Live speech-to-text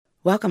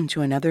Welcome to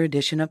another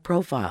edition of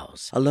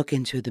Profiles, a look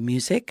into the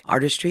music,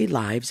 artistry,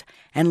 lives,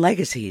 and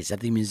legacies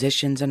of the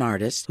musicians and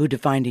artists who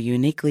defined a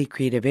uniquely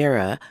creative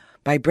era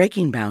by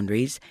breaking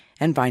boundaries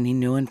and finding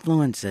new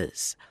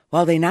influences.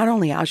 While they not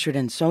only ushered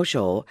in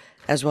social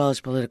as well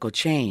as political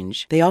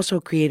change, they also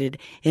created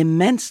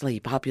immensely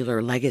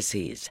popular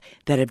legacies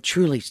that have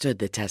truly stood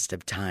the test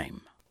of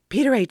time.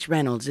 Peter H.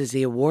 Reynolds is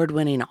the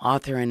award-winning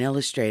author and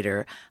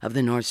illustrator of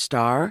The North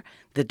Star,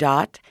 The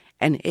Dot,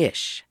 and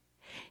Ish.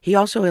 He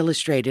also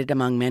illustrated,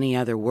 among many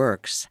other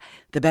works,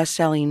 the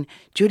best-selling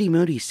Judy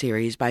Moody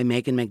series by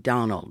Megan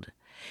McDonald.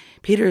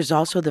 Peter is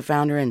also the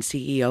founder and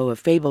CEO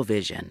of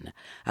Fablevision,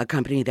 a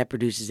company that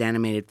produces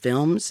animated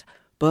films,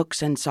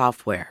 books, and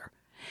software.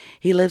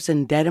 He lives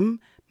in Dedham,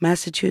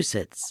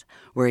 Massachusetts,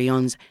 where he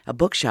owns a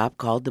bookshop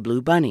called The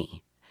Blue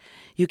Bunny.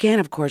 You can,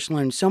 of course,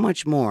 learn so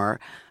much more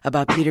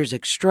about Peter's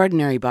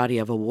extraordinary body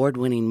of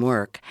award-winning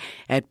work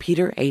at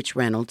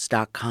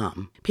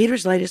peterhreynolds.com.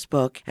 Peter's latest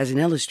book as an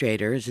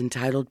illustrator is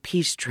entitled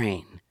Peace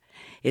Train.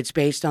 It's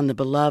based on the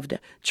beloved,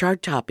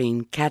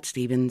 chart-topping Cat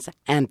Stevens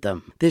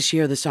anthem. This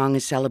year, the song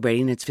is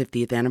celebrating its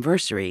 50th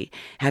anniversary,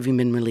 having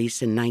been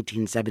released in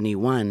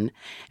 1971,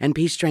 and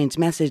Peace Train's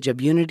message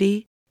of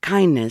unity,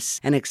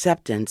 kindness, and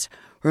acceptance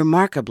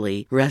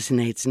remarkably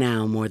resonates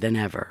now more than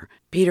ever.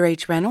 Peter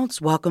H. Reynolds,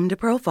 welcome to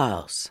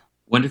Profiles.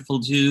 Wonderful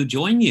to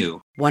join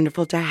you.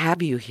 Wonderful to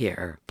have you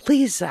here.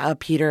 Please,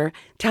 Peter,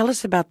 tell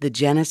us about the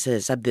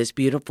genesis of this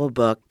beautiful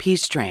book,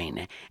 Peace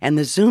Train, and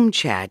the Zoom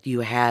chat you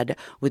had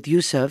with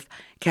Yusuf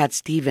Cat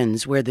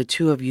Stevens, where the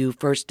two of you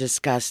first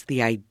discussed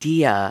the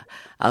idea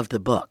of the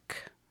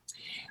book.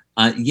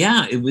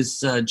 It was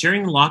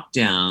during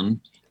lockdown,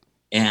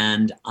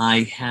 and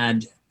I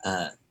had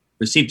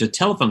received a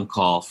telephone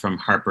call from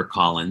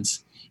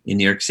HarperCollins in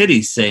New York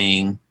City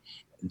saying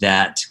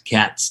that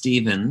Cat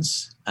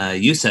Stevens,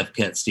 Yusuf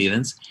Cat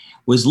Stevens,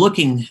 was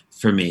looking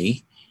for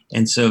me.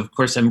 And so, of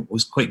course, I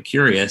was quite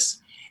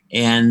curious.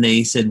 And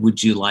they said,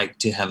 would you like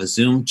to have a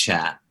Zoom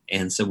chat?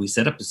 And so we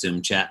set up a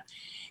Zoom chat.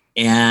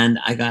 And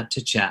I got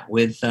to chat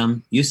with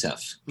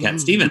Yusuf Cat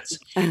Stevens.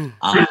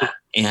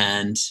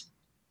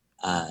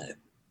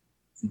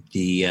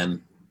 The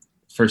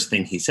first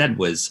thing he said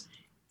was,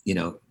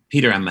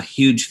 Peter, I'm a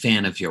huge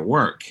fan of your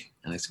work.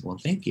 And I said, well,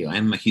 thank you.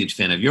 I'm a huge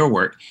fan of your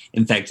work.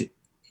 In fact,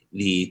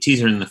 the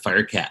Teaser and the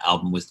Firecat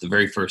album was the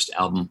very first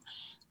album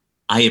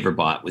I ever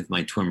bought with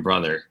my twin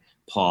brother,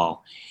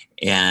 Paul.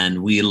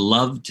 And we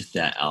loved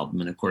that album.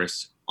 And of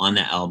course, on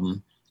that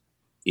album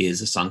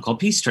is a song called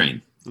Peace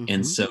Train. Mm-hmm.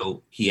 And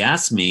so he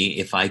asked me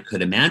if I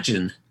could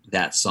imagine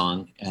that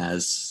song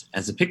as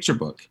a picture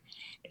book.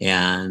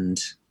 And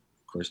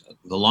of course,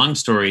 the long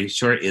story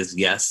short is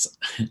yes,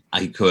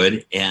 I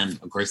could. And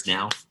of course,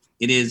 now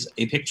it is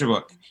a picture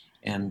book.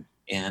 And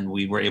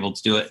we were able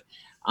to do it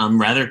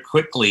rather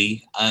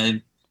quickly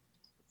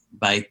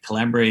by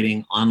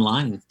collaborating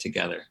online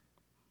together.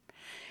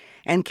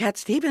 And Cat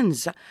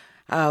Stevens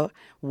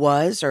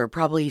was, or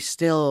probably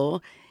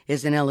still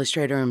is, an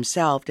illustrator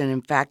himself, and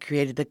in fact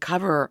created the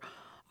cover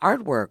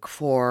artwork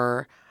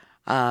for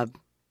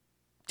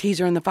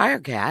Teaser and the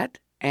Firecat,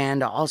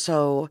 and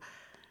also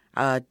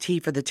T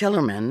for the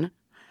Tillerman.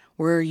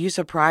 Were you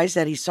surprised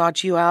that he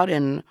sought you out,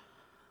 and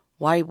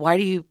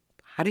how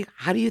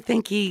do you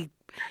think he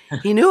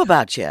knew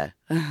about you?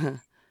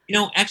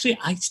 Actually,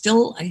 I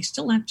still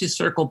have to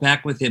circle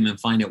back with him and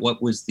find out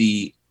what was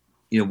the,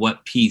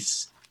 what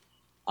piece,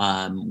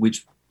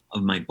 which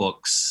of my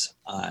books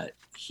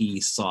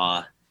he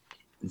saw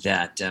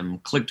that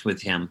clicked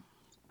with him.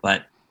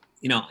 But,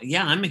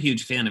 I'm a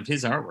huge fan of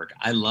his artwork.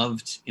 I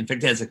loved, in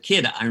fact, as a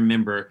kid, I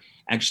remember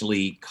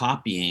actually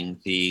copying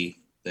the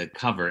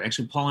cover.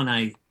 Actually, Paul and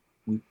I,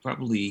 we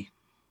probably,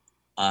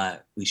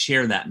 we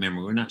share that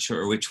memory. We're not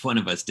sure which one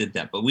of us did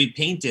that, but we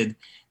painted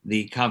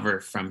the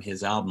cover from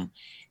his album.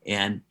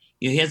 And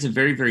he has a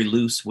very, very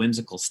loose,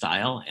 whimsical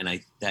style,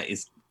 and that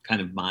is kind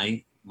of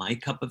my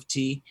cup of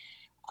tea.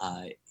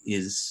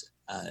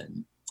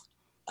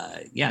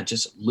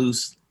 Just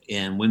loose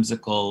and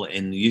whimsical,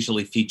 and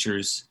usually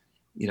features.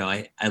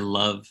 I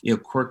love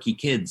quirky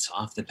kids,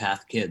 off the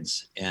path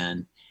kids,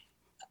 and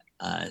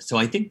so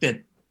I think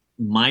that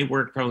my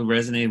work probably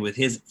resonated with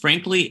his.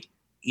 Frankly,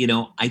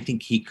 I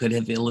think he could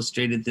have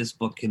illustrated this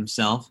book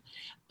himself,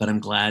 but I'm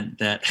glad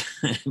that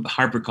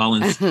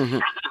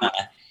HarperCollins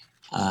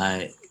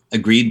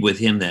agreed with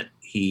him that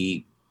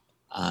he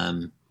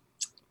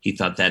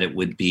thought that it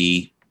would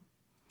be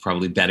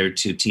probably better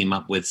to team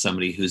up with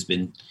somebody who's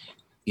been,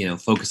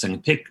 focusing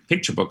on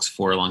picture books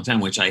for a long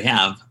time, which I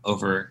have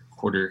over a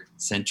quarter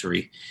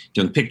century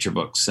doing picture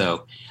books.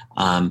 So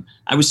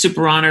I was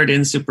super honored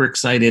and super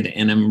excited,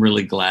 and I'm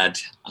really glad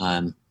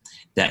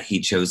that he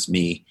chose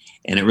me.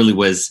 And it really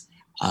was,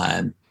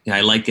 I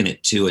liken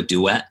it to a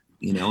duet,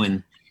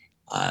 and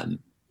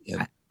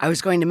I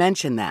was going to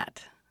mention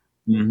that.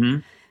 Mm-hmm.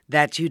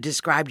 That you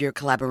described your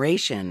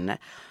collaboration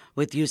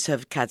with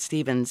Yusuf Cat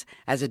Stevens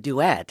as a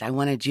duet. I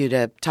wanted you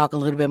to talk a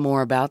little bit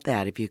more about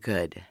that, if you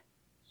could.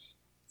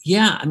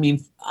 Yeah, I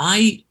mean,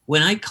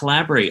 when I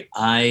collaborate,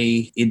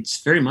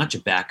 it's very much a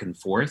back and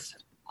forth.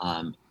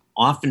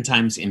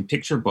 oftentimes in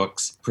picture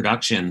books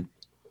production,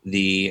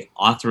 the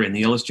author and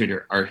the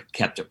illustrator are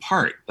kept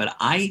apart. But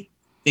I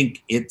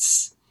think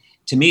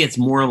to me, it's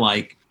more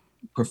like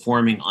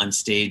performing on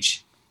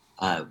stage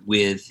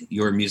with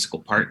your musical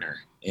partner.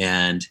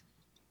 And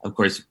of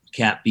course,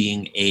 Cat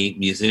being a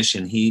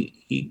musician,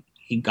 he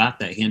got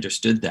that, he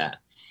understood that.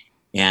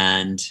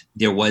 And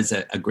there was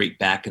a great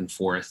back and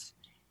forth.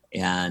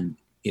 And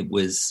it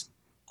was,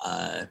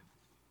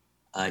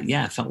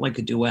 it felt like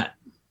a duet.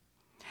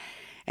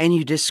 And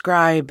you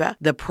describe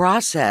the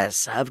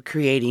process of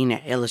creating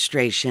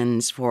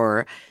illustrations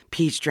for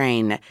Peace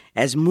Train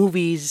as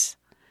movies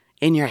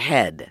in your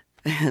head.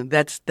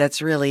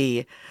 That's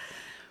really,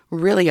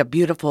 really a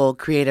beautiful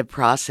creative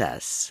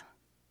process.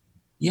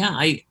 Yeah,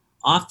 I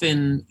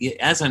often,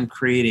 as I'm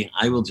creating,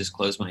 I will just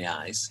close my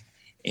eyes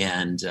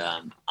and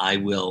I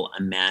will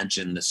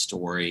imagine the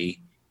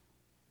story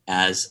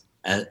as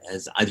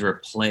either a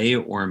play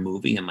or a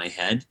movie in my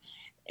head.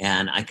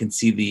 And I can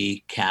see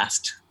the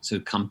cast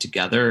sort of come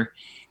together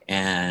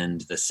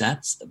and the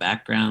sets, the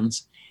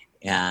backgrounds.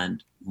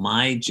 And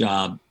my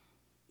job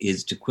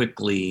is to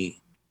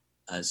quickly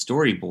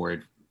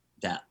storyboard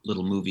that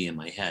little movie in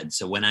my head.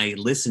 So when I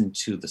listen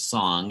to the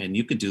song, and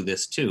you could do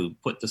this too,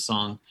 put the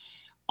song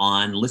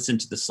on, listen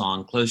to the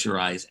song, close your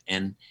eyes,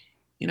 and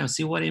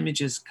see what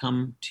images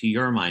come to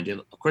your mind.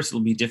 Of course, it'll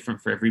be different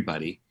for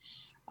everybody.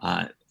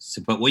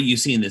 But what you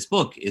see in this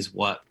book is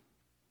what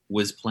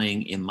was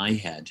playing in my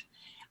head.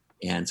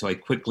 And so I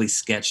quickly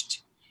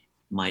sketched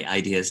my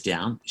ideas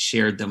down,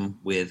 shared them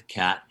with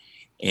Cat,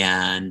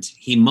 and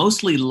he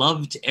mostly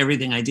loved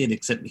everything I did,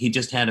 except he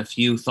just had a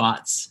few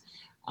thoughts,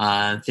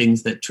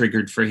 things that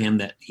triggered for him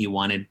that he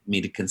wanted me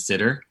to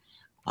consider,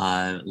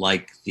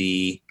 like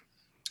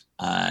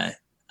I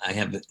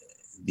have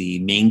the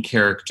main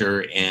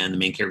character, and the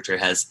main character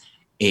has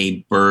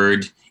a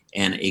bird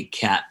and a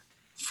cat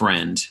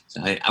friend.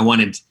 So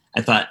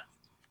I thought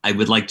I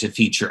would like to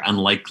feature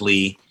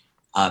unlikely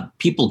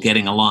people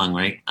getting along,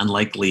 right?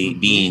 Unlikely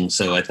beings.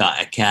 So I thought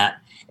a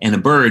cat and a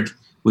bird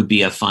would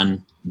be a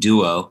fun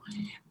duo.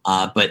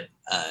 But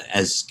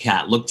as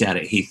Cat looked at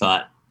it, he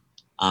thought,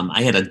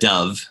 I had a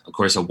dove, of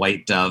course, a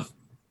white dove,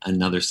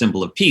 another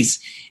symbol of peace.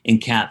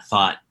 And Cat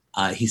thought,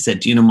 he said,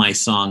 do you know my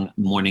song,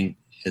 Morning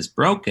Has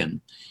Broken?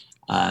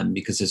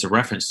 Because there's a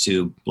reference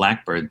to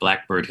Blackbird.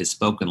 Blackbird has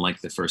spoken like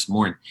the first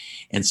morn.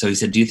 And so he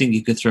said, do you think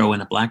you could throw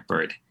in a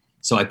blackbird?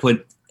 So I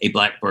put a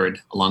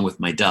blackbird along with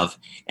my dove.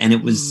 And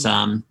it was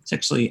it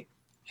actually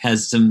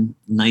has some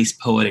nice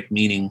poetic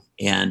meaning.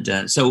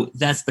 And so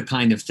that's the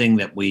kind of thing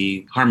that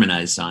we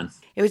harmonized on.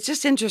 It was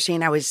just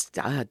interesting. I was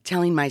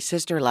telling my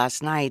sister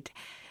last night,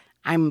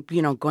 I'm,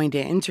 going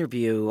to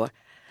interview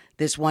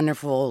this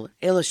wonderful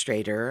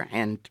illustrator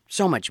and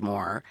so much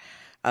more,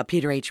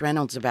 Peter H.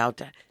 Reynolds,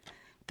 about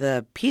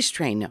the Peace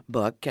Train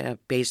book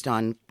based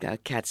on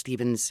Cat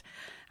Stevens'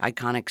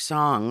 iconic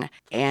song.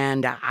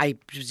 And I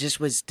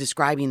just was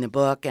describing the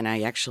book, and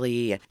I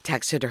actually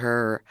texted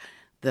her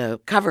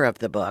the cover of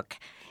the book.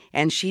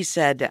 And she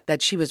said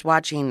that she was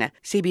watching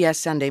CBS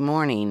Sunday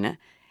Morning,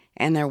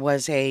 and there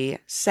was a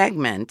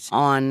segment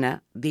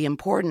on the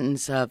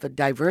importance of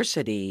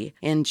diversity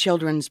in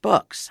children's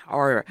books,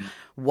 or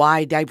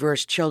why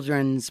diverse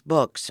children's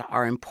books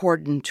are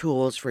important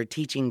tools for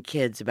teaching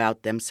kids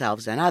about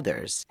themselves and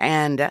others.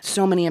 And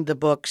so many of the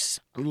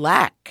books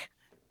lack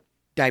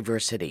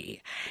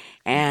diversity.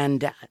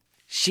 And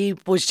she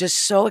was just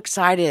so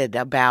excited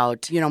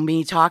about,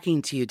 me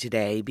talking to you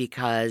today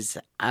because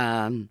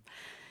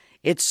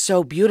it's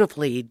so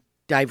beautifully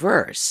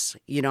diverse.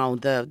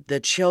 The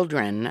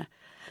children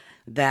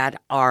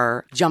that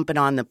are jumping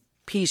on the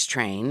Peace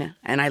Train.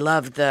 And I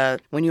love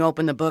when you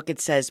open the book, it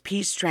says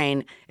Peace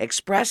Train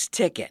Express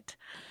Ticket,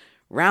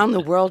 Round the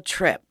World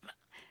Trip,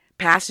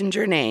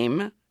 passenger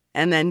name,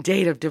 and then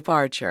date of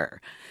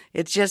departure.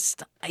 It's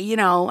just,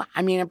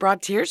 it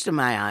brought tears to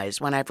my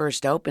eyes when I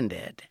first opened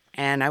it.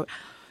 And I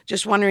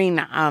just wondering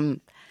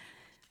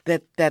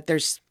that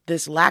there's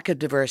this lack of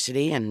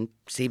diversity, and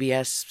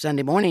CBS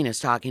Sunday Morning is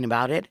talking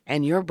about it,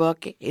 and your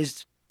book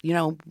is,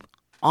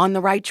 on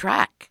the right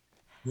track.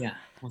 Yeah.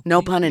 Well,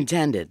 no pun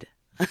intended.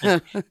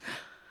 Well,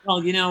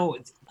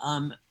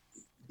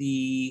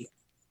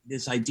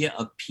 this idea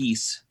of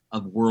peace,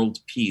 of world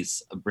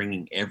peace, of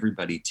bringing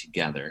everybody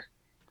together,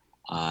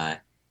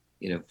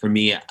 for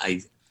me,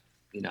 I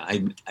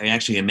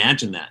actually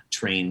imagine that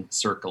train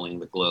circling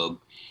the globe,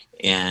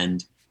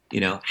 and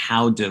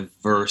how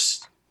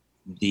diverse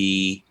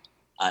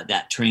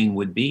that train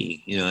would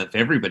be. If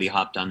everybody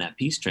hopped on that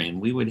Peace Train,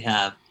 we would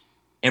have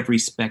every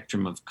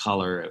spectrum of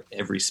color,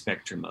 every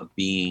spectrum of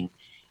being.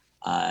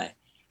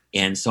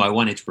 And so I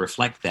wanted to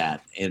reflect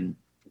that. And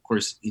of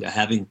course,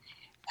 having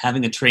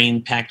a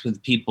train packed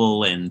with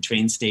people and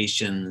train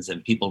stations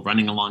and people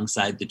running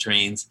alongside the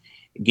trains,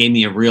 it gave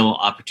me a real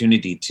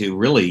opportunity to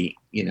really,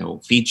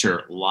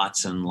 feature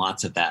lots and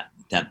lots of that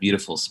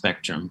beautiful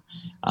spectrum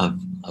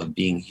of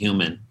being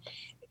human.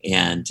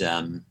 And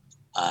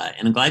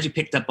I'm glad you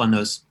picked up on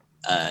those,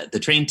 the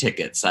train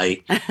tickets.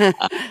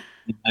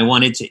 I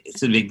wanted to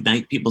sort of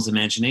ignite people's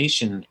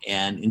imagination,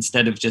 and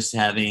instead of just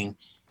having,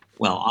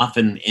 well,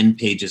 often end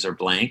pages are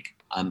blank.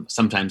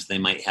 Sometimes they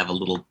might have a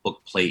little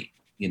book plate,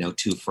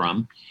 to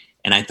from.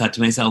 And I thought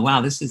to myself,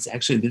 wow, this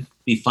would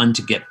be fun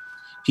to get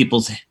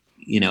people's,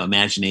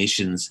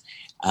 imaginations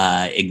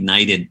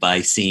ignited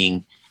by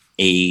seeing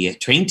a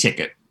train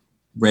ticket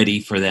ready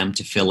for them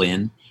to fill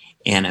in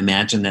and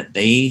imagine that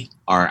they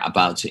are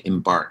about to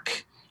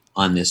embark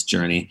on this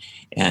journey.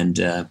 And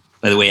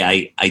by the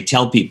way, I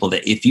tell people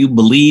that if you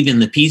believe in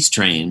the peace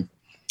train,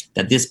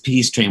 that this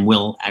peace train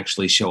will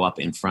actually show up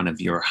in front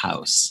of your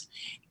house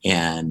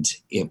and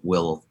it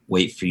will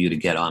wait for you to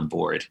get on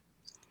board.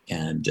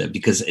 And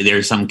because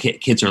there's some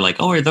kids are like,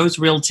 oh, are those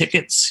real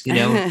tickets?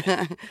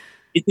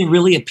 Is it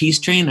really a peace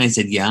train? I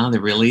said, yeah,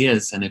 there really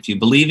is. And if you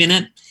believe in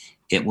it,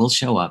 it will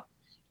show up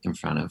in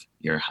front of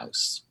your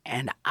house.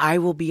 And I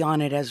will be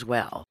on it as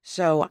well.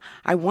 So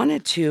I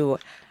wanted to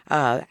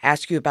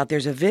ask you about,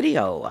 there's a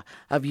video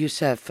of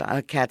Yusef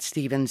Cat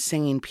Stevens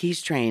singing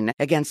Peace Train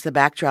against the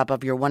backdrop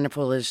of your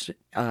wonderful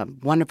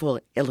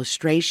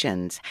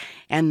illustrations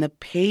and the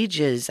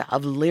pages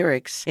of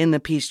lyrics in the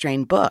Peace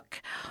Train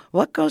book.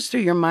 What goes through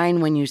your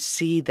mind when you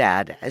see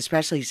that,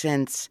 especially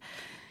since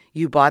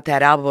you bought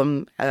that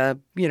album,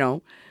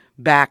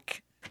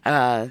 back,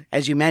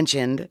 as you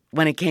mentioned,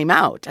 when it came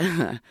out?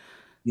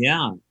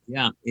 Yeah.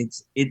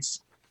 It's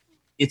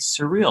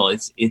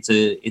surreal.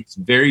 It's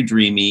very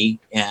dreamy,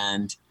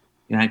 and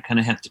I kind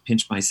of have to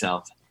pinch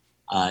myself,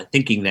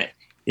 thinking that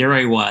there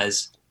I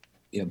was,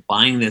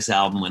 buying this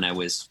album when I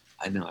was,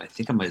 I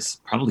think I was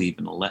probably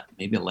even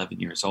maybe 11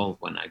 years old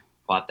when I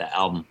bought that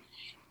album,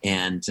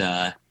 and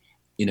to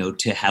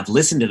have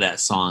listened to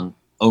that song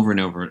over and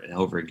over and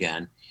over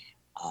again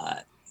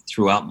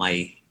throughout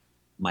my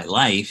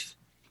life,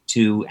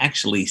 to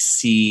actually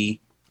see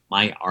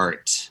my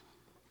art,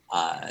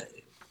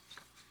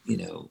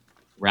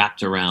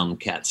 wrapped around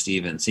Cat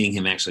Stevens, seeing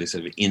him actually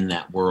sort of in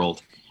that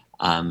world,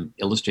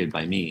 illustrated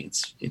by me.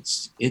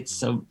 It's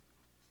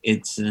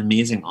an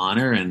amazing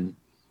honor and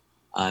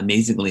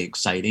amazingly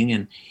exciting.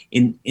 And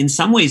in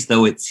some ways,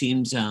 though, it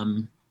seems,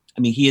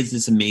 he is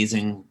this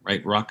amazing,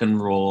 right, rock and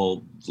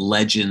roll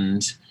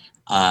legend,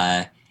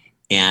 and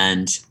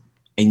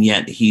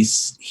yet he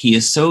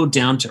is so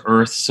down to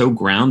earth, so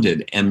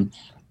grounded. And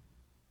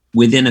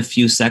within a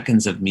few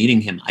seconds of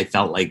meeting him, I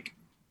felt like,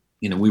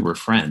 we were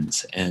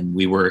friends, and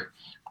we were,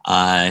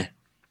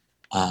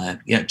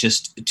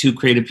 just two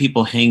creative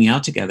people hanging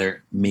out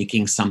together,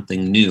 making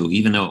something new,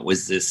 even though it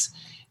was this,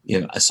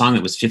 a song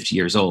that was 50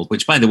 years old,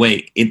 which, by the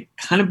way, it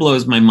kind of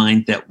blows my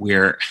mind that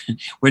we're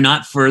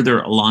not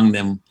further along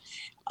than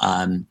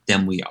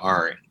we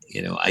are.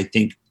 I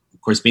think,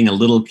 of course, being a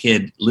little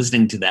kid,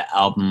 listening to that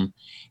album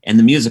and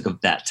the music of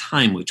that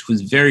time, which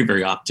was very,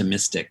 very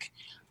optimistic,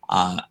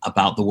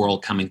 about the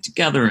world coming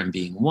together and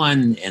being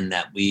one, and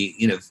that we,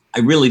 I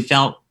really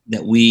felt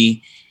that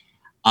we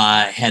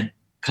had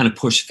kind of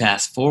pushed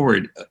fast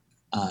forward,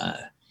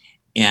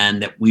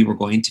 and that we were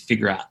going to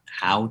figure out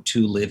how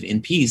to live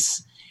in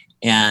peace.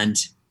 And,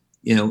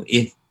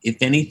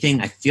 if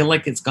anything, I feel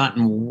like it's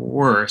gotten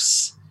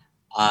worse,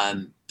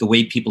 the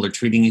way people are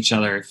treating each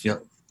other. I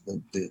feel,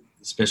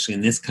 especially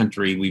in this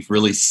country, we've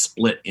really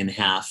split in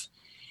half.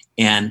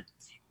 And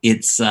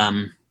it's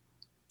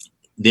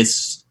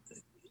this.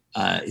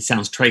 It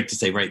sounds trite to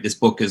say, right? This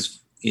book is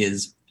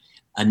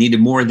needed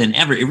more than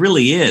ever. It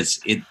really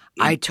is.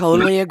 I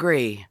totally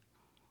agree.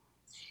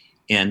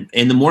 And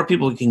the more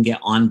people can get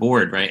on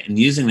board, right? And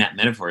using that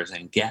metaphor,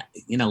 saying,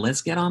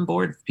 let's get on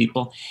board,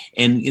 people.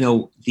 And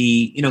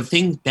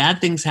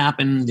bad things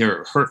happen. There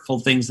are hurtful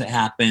things that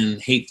happen,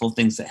 hateful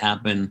things that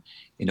happen.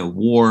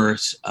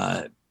 Wars,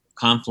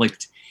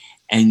 conflict,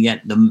 and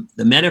yet the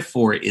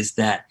metaphor is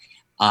that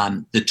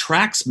the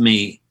tracks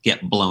may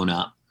get blown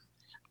up,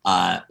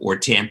 or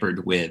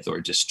tampered with, or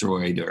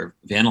destroyed, or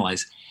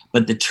vandalized,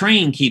 but the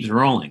train keeps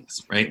rolling,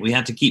 right? We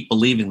have to keep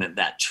believing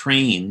that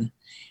train,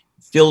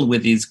 filled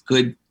with these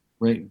good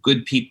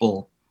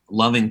people,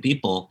 loving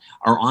people,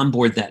 are on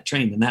board that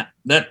train, and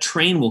that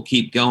train will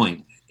keep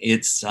going.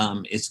 It's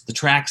the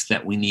tracks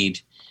that we need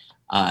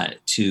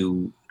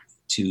to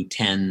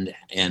tend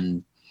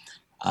and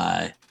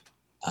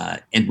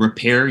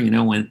repair,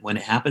 when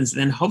it happens,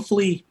 and then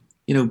hopefully,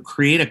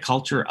 create a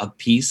culture of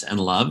peace and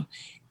love.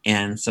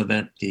 And so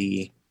that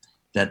the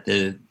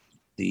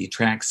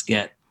tracks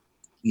get,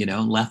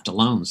 left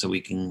alone, so we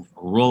can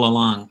roll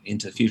along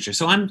into the future.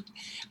 So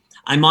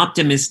I'm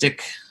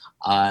optimistic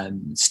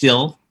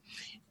still,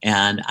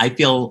 and I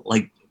feel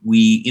like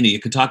you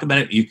could talk about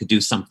it, you could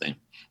do something.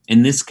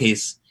 In this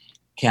case,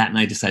 Kat and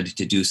I decided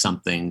to do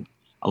something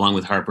along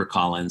with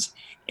HarperCollins,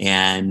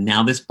 and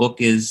now this book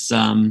is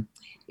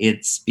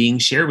it's being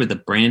shared with a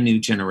brand new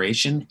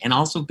generation, and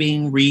also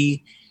being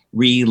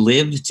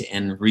relived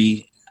and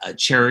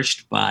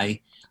cherished by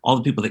all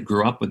the people that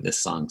grew up with this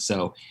song.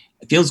 So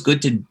it feels good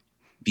to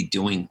be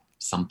doing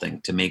something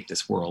to make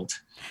this world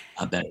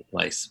a better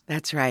place.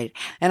 That's right.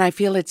 And I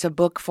feel it's a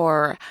book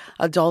for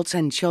adults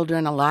and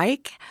children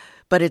alike,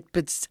 but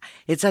it's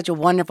such a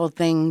wonderful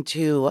thing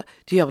to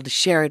be able to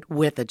share it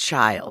with a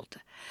child.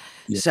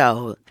 Yeah.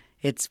 So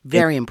it's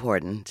very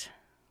important.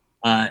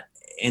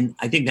 And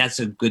I think that's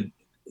a good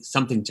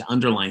something to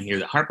underline here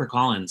that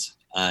HarperCollins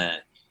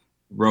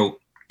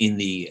wrote in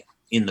the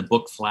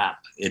book flap.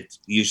 It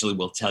usually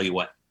will tell you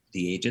what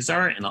the ages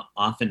are, and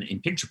often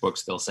in picture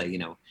books they'll say,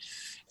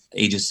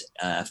 ages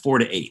 4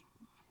 to 8.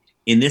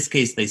 In this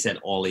case, they said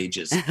all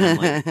ages. I'm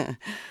like,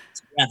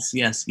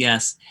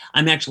 yes.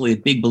 I'm actually a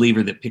big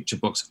believer that picture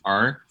books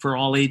are for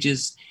all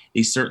ages.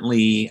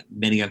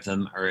 Many of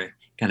them are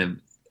kind of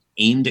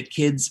aimed at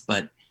kids,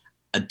 but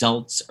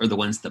adults are the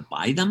ones that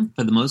buy them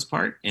for the most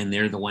part, and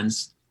they're the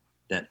ones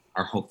that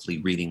are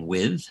hopefully reading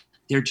with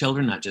their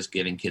children, not just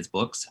giving kids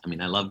books. I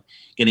mean, I love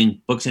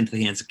getting books into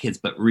the hands of kids,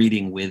 but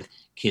reading with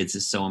kids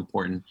is so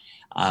important,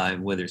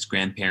 whether it's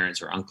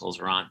grandparents or uncles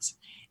or aunts.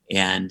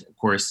 And of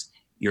course,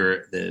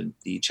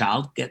 the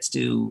child gets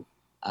to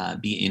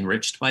be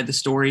enriched by the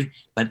story,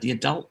 but the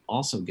adult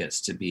also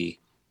gets to be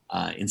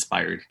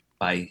inspired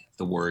by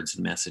the words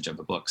and message of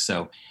the book.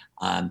 So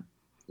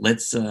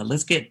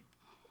let's get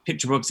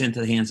picture books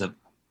into the hands of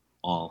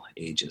all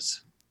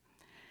ages.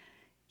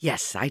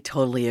 Yes, I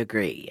totally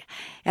agree.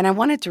 And I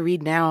wanted to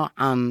read now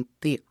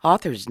the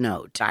author's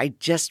note. I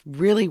just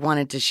really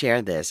wanted to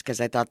share this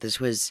because I thought this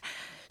was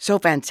so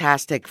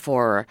fantastic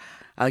for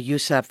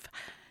Yusuf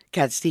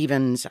Cat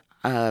Stevens,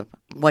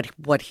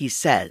 what he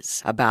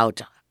says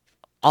about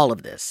all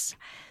of this.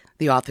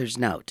 The author's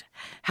note.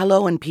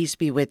 Hello and peace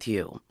be with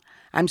you.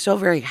 I'm so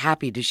very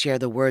happy to share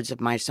the words of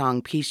my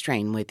song Peace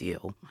Train with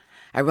you.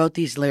 I wrote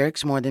these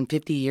lyrics more than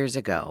 50 years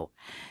ago,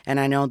 and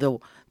I know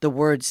the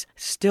words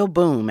still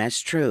boom as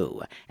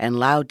true and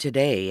loud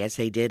today as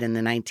they did in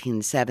the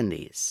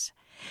 1970s.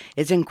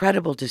 It's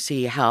incredible to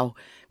see how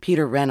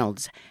Peter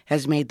Reynolds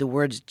has made the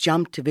words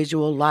jump to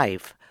visual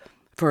life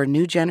for a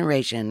new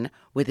generation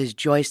with his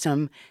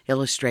joysome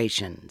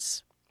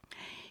illustrations.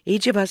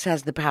 Each of us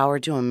has the power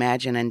to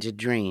imagine and to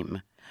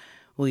dream.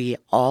 We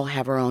all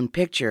have our own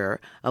picture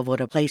of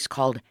what a place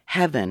called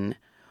heaven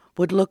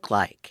would look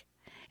like.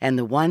 And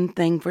the one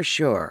thing for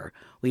sure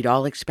we'd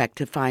all expect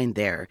to find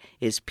there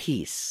is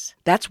peace.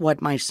 That's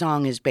what my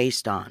song is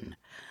based on.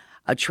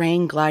 A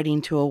train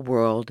gliding to a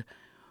world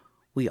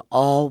we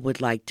all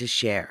would like to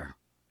share.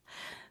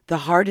 The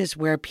heart is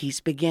where peace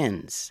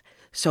begins,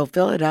 so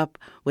fill it up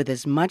with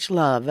as much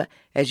love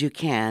as you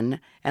can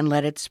and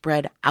let it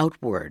spread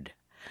outward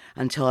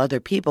until other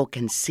people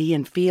can see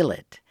and feel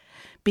it.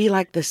 Be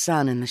like the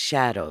sun in the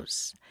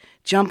shadows.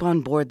 Jump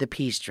on board the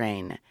peace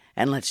train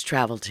and let's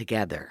travel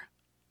together.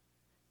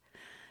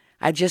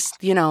 I just,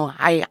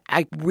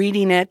 I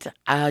reading it,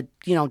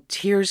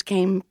 tears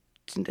came,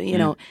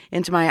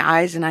 into my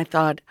eyes, and I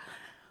thought,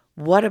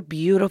 what a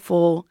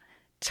beautiful,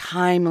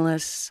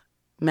 timeless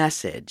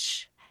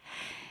message.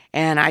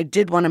 And I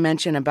did want to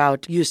mention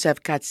about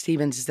Yusuf Cat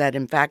Stevens that,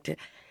 in fact,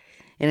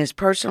 in his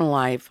personal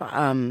life,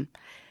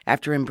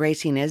 after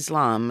embracing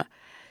Islam,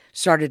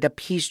 started a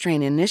Peace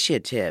Train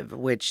initiative,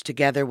 which,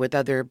 together with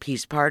other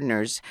peace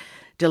partners,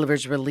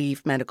 delivers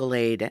relief, medical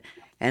aid,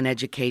 and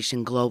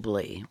education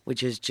globally,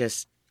 which is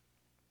just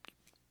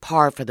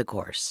par for the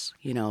course.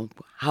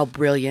 How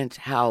brilliant,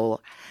 how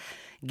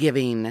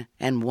giving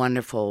and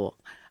wonderful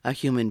a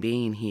human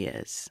being he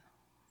is.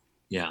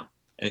 Yeah.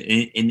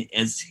 And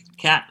as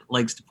Kat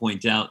likes to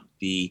point out,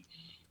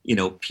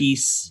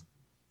 peace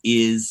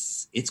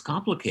it's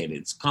complicated.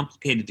 It's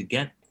complicated to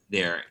get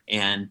there.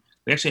 And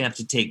we actually have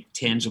to take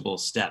tangible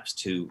steps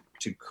to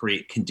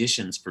create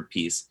conditions for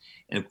peace.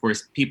 And of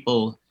course,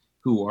 people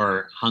who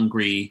are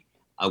hungry,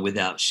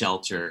 without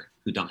shelter,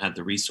 who don't have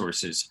the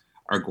resources,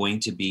 are going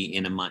to be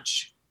in a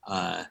much,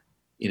 the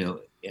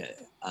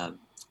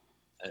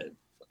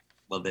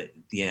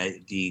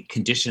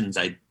conditions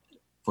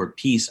for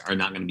peace are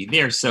not going to be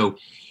there. So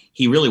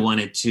he really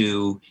wanted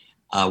to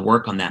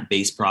work on that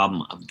base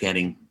problem of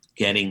getting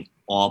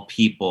all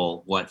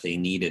people what they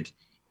needed.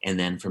 And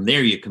then from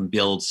there, you can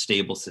build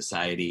stable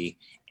society,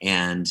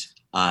 and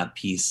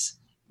peace,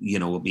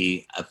 will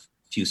be a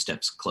few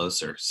steps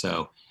closer.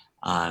 So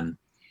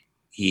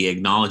he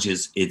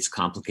acknowledges it's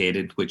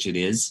complicated, which it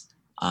is,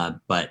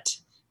 but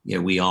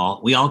we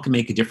all can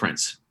make a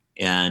difference.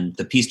 And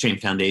the Peace Train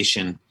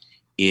Foundation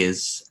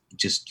is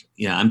just,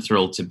 I'm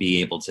thrilled to be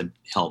able to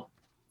help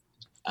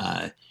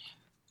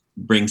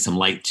bring some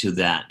light to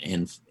that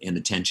and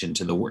attention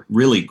to the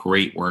really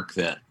great work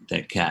that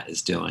Kat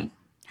is doing.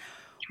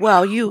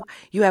 Well, you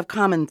have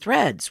common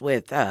threads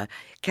with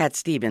Cat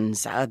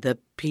Stevens, the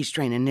Peace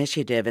Train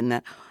Initiative,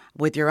 and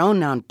with your own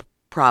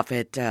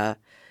nonprofit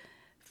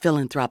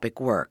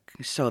philanthropic work.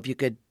 So if you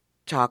could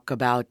talk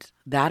about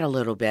that a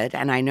little bit.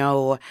 And I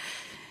know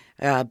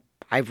I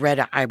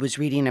was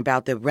reading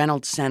about the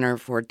Reynolds Center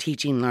for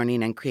Teaching,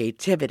 Learning, and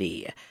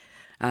Creativity.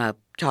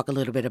 Talk a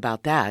little bit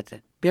about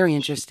that. Very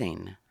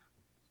interesting.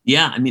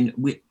 Yeah, I mean,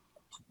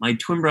 my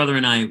twin brother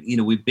and I,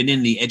 we've been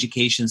in the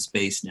education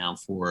space now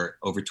for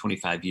over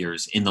 25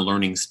 years, in the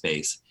learning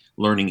space,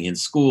 learning in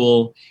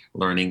school,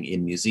 learning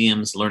in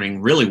museums,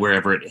 learning really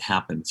wherever it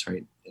happens,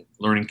 right?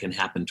 Learning can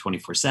happen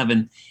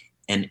 24/7.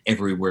 and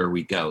everywhere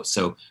we go.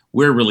 So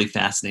we're really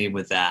fascinated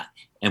with that,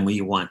 and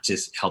we want to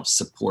help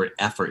support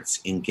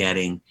efforts in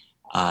getting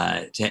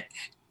to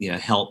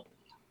help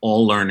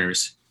all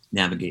learners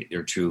navigate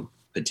their true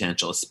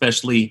potential,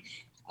 especially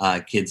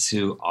kids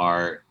who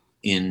are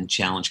in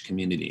challenged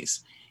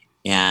communities.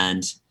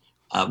 And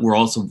we're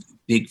also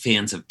big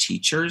fans of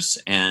teachers,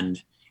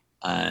 and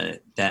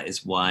that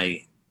is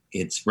why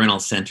it's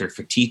Reynolds Center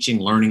for Teaching,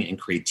 Learning, and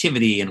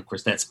Creativity. And of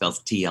course, that spells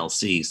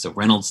TLC. So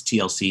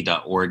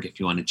reynoldstlc.org if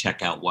you want to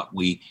check out what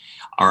we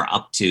are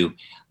up to.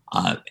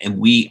 And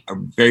we are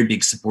very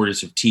big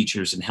supporters of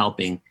teachers and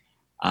helping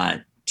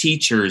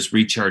teachers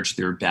recharge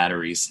their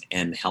batteries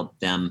and help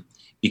them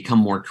become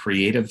more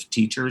creative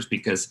teachers,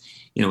 because,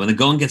 when the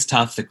going gets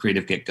tough, the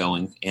creative get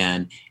going.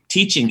 And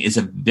teaching is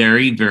a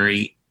very,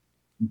 very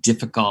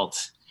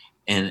difficult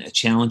and a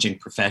challenging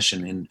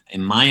profession. And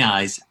in my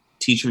eyes,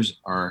 teachers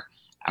are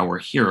our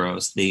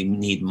heroes. They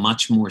need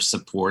much more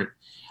support.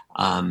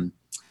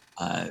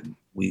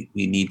 We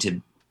need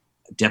to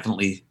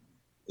definitely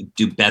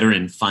do better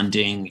in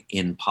funding,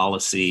 in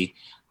policy,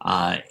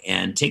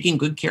 and taking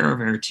good care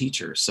of our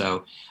teachers.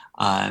 So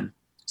a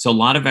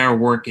lot of our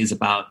work is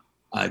about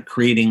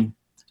creating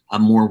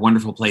more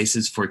wonderful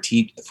places for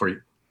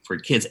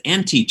kids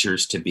and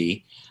teachers to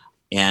be.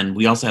 And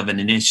we also have an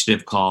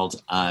initiative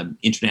called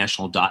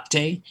International Dot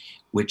Day,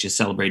 which is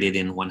celebrated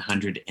in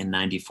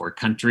 194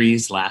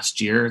 countries last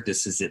year.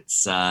 This is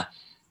its,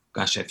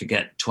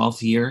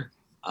 12th year.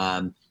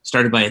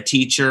 Started by a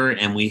teacher,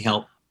 and we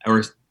help,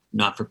 our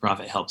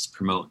not-for-profit helps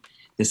promote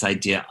this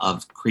idea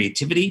of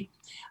creativity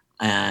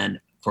and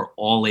for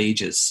all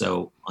ages.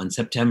 So on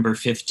September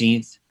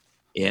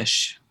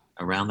 15th-ish,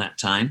 around that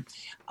time,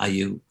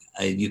 you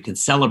can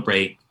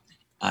celebrate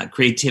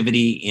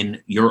creativity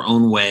in your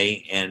own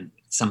way. And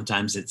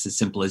sometimes it's as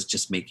simple as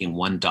just making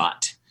one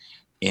dot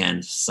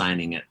and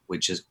signing it,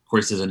 which is, of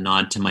course, is a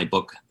nod to my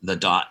book, The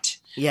Dot.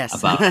 Yes.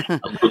 About a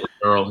little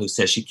girl who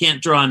says she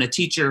can't draw, and a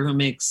teacher who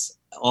makes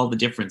all the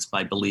difference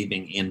by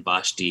believing in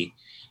Vashti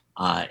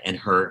and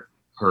her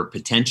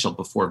potential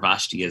before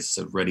Vashti is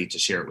ready to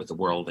share it with the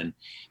world. And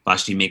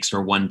Vashti makes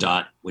her one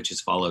dot, which is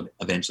followed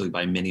eventually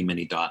by many,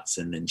 many dots.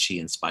 And then she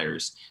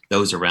inspires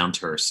those around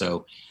her.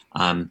 So,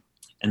 and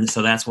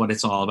so that's what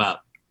it's all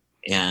about.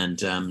 And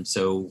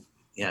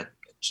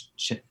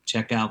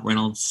check out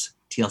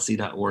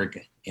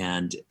reynoldstlc.org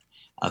and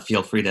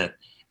feel free to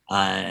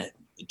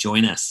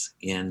join us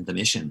in the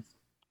mission.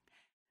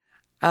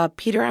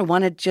 Peter, I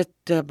wanted just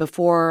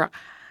before,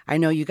 I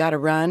know you got to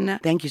run.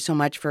 Thank you so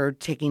much for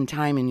taking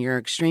time in your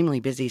extremely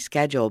busy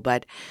schedule,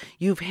 but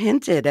you've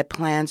hinted at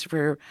plans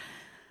for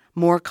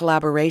more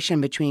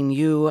collaboration between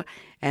you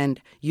and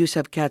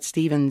Yusuf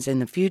Cat-Stevens in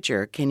the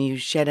future. Can you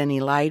shed any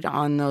light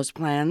on those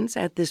plans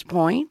at this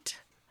point?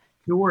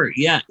 Sure.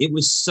 Yeah, it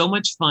was so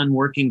much fun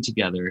working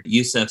together.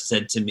 Yusuf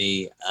said to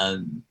me,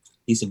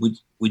 he said,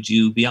 would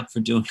you be up for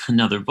doing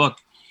another book?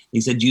 He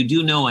said, you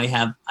do know I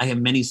have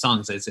many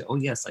songs. I said, oh,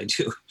 yes, I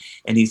do.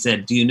 And he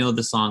said, do you know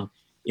the song,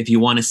 If You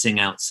Want to Sing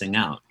Out, Sing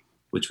Out,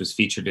 which was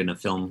featured in a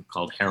film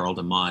called Harold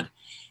and Maude,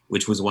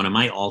 which was one of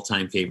my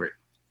all-time favorite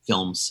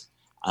films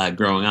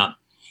growing up.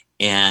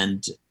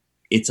 And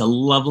it's a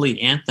lovely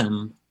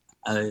anthem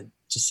to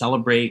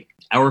celebrate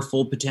our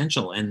full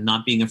potential and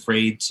not being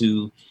afraid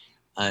to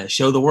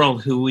show the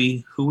world who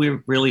we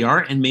really are,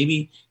 and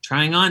maybe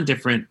trying on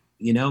different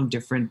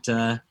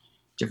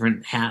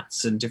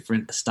hats and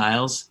different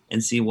styles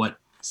and see what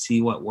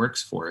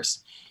works for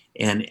us.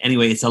 And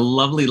anyway, it's a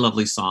lovely,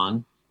 lovely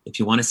song. If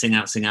you want to sing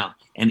out, sing out.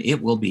 And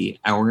it will be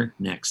our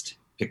next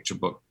picture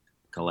book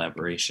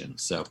collaboration.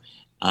 So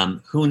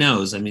who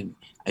knows? I mean,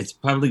 it's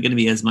probably going to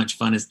be as much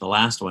fun as the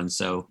last one.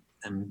 So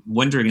I'm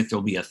wondering if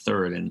there'll be a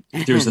third. And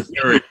if there's a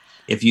third,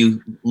 if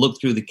you look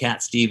through the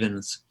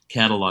Cat-Stevens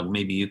catalog,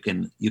 maybe you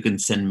can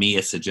send me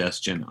a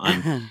suggestion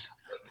on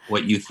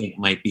what you think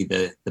might be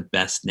the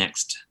best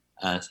next,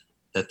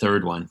 the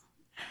third one.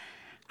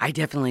 I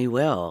definitely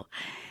will.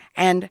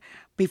 And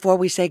before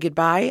we say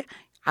goodbye,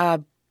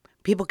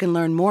 people can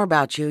learn more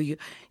about you.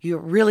 You're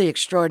really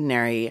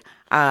extraordinary.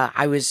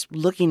 I was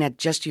looking at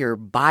just your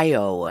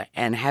bio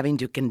and having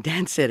to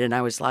condense it, and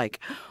I was like,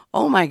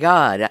 oh my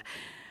God,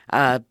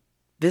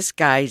 this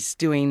guy's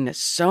doing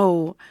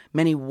so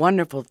many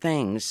wonderful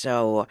things.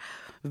 So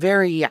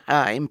very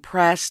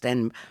impressed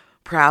and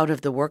proud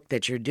of the work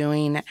that you're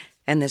doing.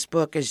 And this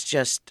book is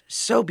just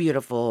so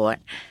beautiful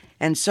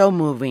and so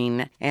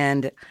moving,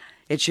 and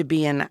it should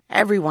be in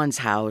everyone's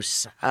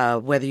house,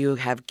 whether you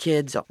have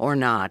kids or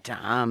not.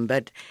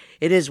 But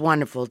it is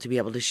wonderful to be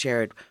able to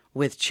share it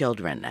with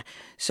children.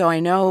 So I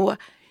know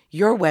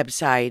your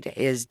website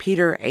is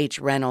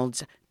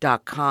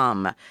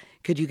peterhreynolds.com.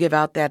 Could you give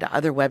out that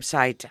other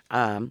website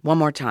one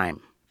more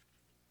time?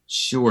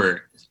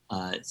 Sure.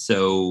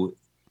 So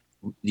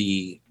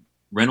the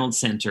Reynolds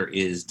Center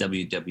is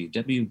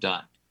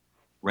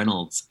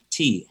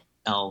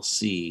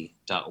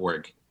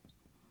www.reynoldstlc.org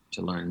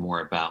to learn more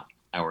about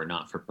our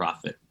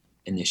not-for-profit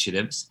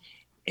initiatives.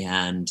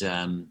 And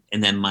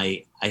then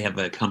I have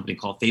a company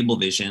called Fable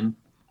Vision.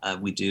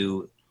 We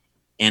do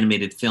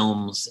animated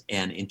films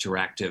and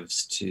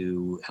interactives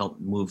to help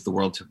move the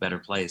world to a better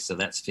place. So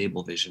that's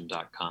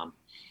fablevision.com.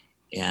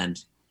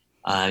 And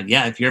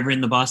if you're ever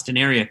in the Boston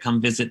area, come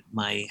visit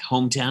my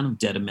hometown of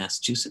Dedham,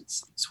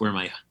 Massachusetts. It's where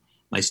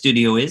my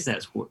studio is.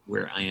 That's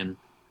where I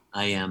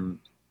am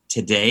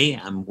today.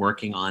 I'm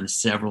working on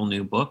several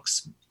new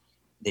books.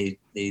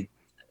 The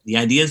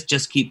ideas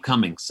just keep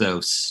coming.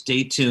 So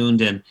stay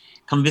tuned and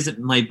come visit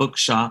my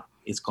bookshop.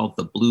 It's called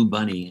the Blue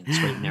Bunny. It's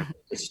right near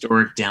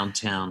historic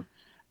downtown.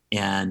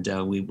 And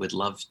we would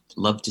love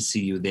to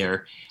see you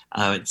there.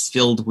 It's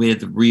filled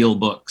with real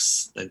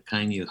books, the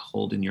kind you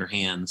hold in your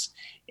hands.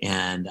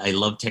 And I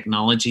love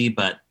technology,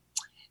 but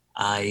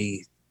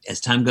as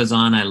time goes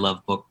on, I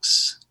love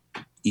books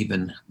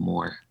even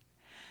more.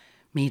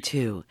 Me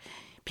too.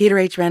 Peter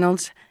H.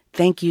 Reynolds,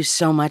 thank you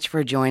so much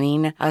for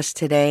joining us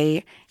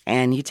today.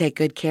 And you take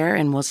good care,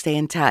 and we'll stay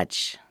in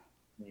touch.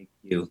 Thank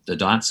you. The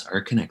dots are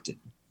connected.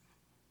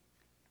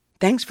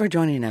 Thanks for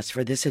joining us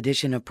for this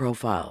edition of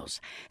Profiles,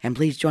 and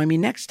please join me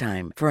next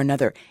time for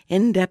another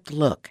in-depth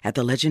look at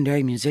the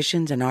legendary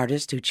musicians and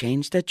artists who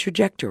changed the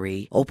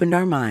trajectory, opened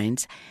our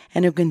minds,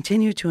 and who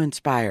continue to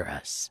inspire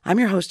us. I'm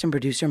your host and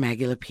producer,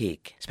 Maggie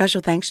LaPeak. Special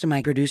thanks to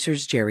my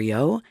producers, Jerry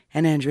O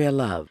and Andrea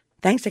Love.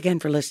 Thanks again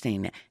for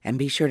listening, and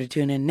be sure to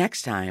tune in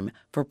next time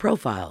for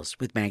Profiles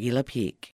with Maggie LaPeak.